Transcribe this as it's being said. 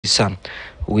Sam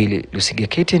Willy Lusiga,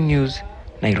 KTN News,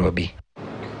 Nairobi.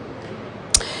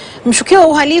 Mshukiwa wa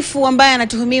uhalifu ambaye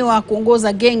anatuhumiwa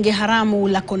kuongoza genge haramu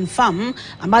la Cofirm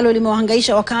ambalo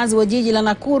limewahangaisha wakazi wa jiji la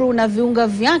Nakuru na viunga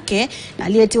vyake na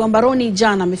aliyetiwa mbaroni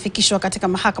jana amefikishwa katika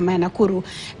mahakama ya Nakuru.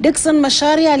 Dickson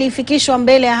Waithera alifikishwa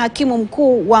mbele ya hakimu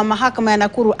mkuu wa mahakama ya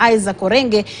Nakuru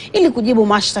Kortini ili kujibu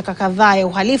mashtaka kadhaa ya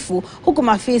uhalifu, huku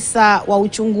maafisa wa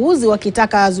uchunguzi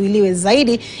wakitaka azuiliwe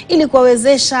zaidi ili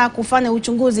kuwawezesha kufanya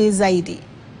uchunguzi zaidi.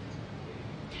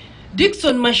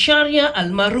 Dickson Waithera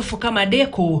almaarufu kama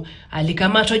Deko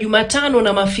alikamatwa Jumatano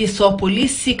na maafisa wa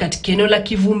polisi katika eneo la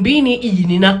Kivumbini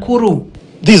jijini Nakuru.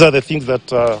 These are the things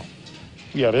that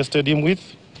we arrested him with: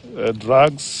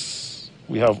 drugs,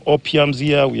 we have opiums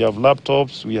here, we have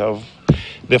laptops, we have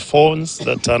the phones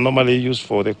that are normally used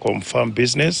for the Cofirm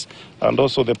business, and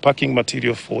also the packing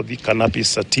material for the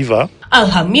cannabis sativa.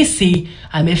 Alhamisi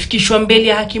amefikishwa mbele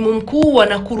ya hakimu mkuu wa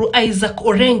Nakuru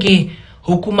Kortini,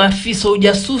 huku maafisa wa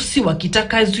ujasusi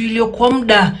wakitaka azuiliwe kwa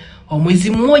muda wa mwezi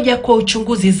mmoja kwa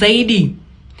uchunguzi zaidi.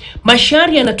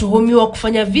 Waithera anatuhumiwa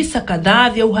kufanya visa kadhaa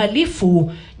vya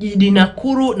uhalifu jijini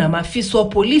Nakuru na maafisa wa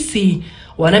polisi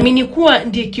wanaamini kuwa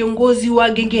ndiye kiongozi wa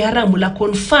genge haramu la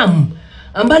Cofirm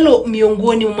ambalo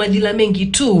miongoni mwa madhila mengi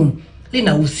tu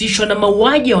linahusishwa na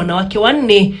mauaji ya wanawake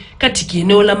 4 katika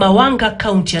eneo la Mawanga,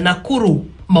 kaunti ya Nakuru.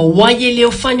 Mauaji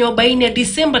yaliyofanywa baina ya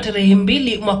Disemba tarehe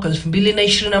 2 mwaka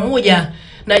 2021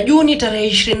 na Juni tarehe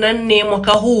 24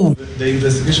 mwaka huu. The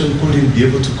investigation couldn't be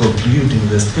able to conclude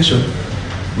investigation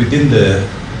within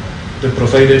the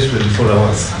provided 24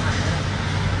 hours.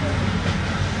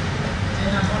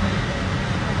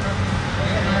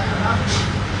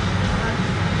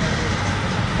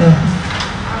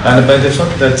 And by the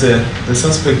fact that the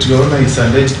suspect, Your Honor, is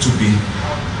alleged to be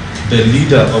the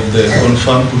leader of the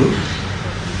Cofirm group,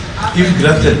 if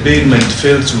granted bail, might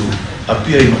fail to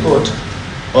appear in court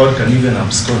or can even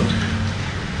abscond.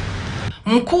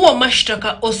 Mkuu wa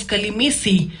mashtaka Oscar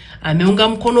Limisi ameunga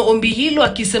mkono ombi hilo,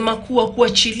 akisema kuwa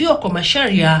kuachiliwa kwa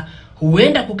Waithera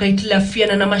huenda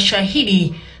kukaitilafiana na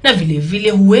mashahidi na vile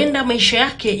vile huenda maisha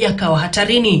yake yakawa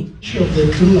hatarini. The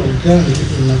criminal gang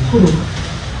in Nakuru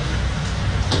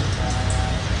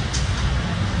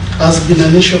has been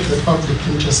an issue of the public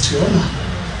interest, Your Honor.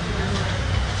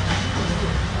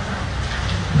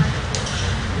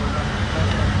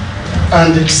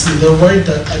 And it's in the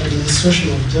wider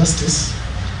administration of justice,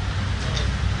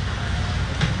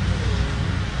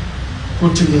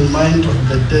 putting in mind of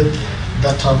the death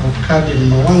that have occurred in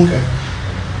Mawanga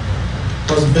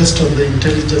was based on the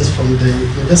intelligence from the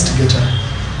investigator.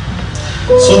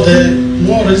 So the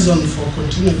more reason for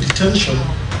continued detention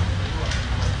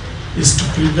is to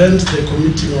prevent the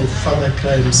committing of further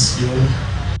crimes, Your Honor.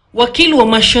 Wakili wa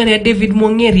Waithera David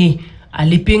Mwongeri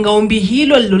alipinga ombi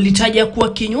hilo alilolitaja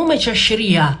kuwa kinyume cha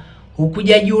sheria, huku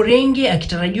Jaji Orenge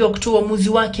akitarajiwa kutoa uamuzi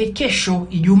wake kesho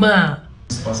Ijumaa.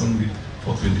 For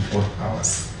 24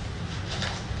 hours.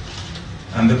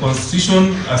 And the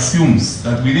Constitution assumes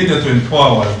that within the 24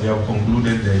 hours they have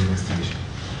concluded their investigation.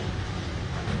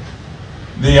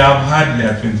 They have had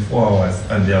their 24 hours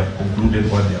and they have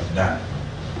concluded what they have done.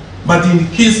 But in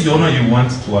case, Your Honor, you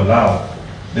want to allow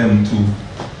them to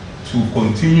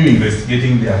continue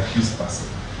investigating the accused person,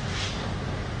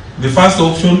 the first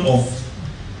option of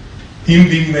him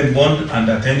being made bond and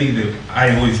attending the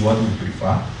IO is what we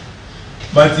prefer.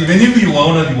 But even if you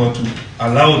were to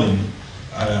allow them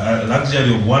a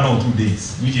luxury of 1 or 2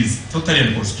 days, which is totally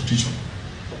unconstitutional,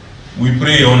 we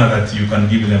pray, Your Honor, that you can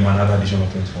give them another additional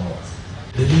 24 hours.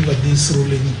 Deliver this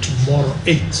ruling tomorrow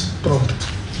 8 prompt.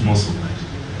 Most of the night.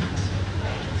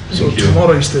 So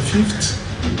tomorrow is the 5th.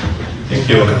 Thank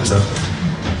you, sir.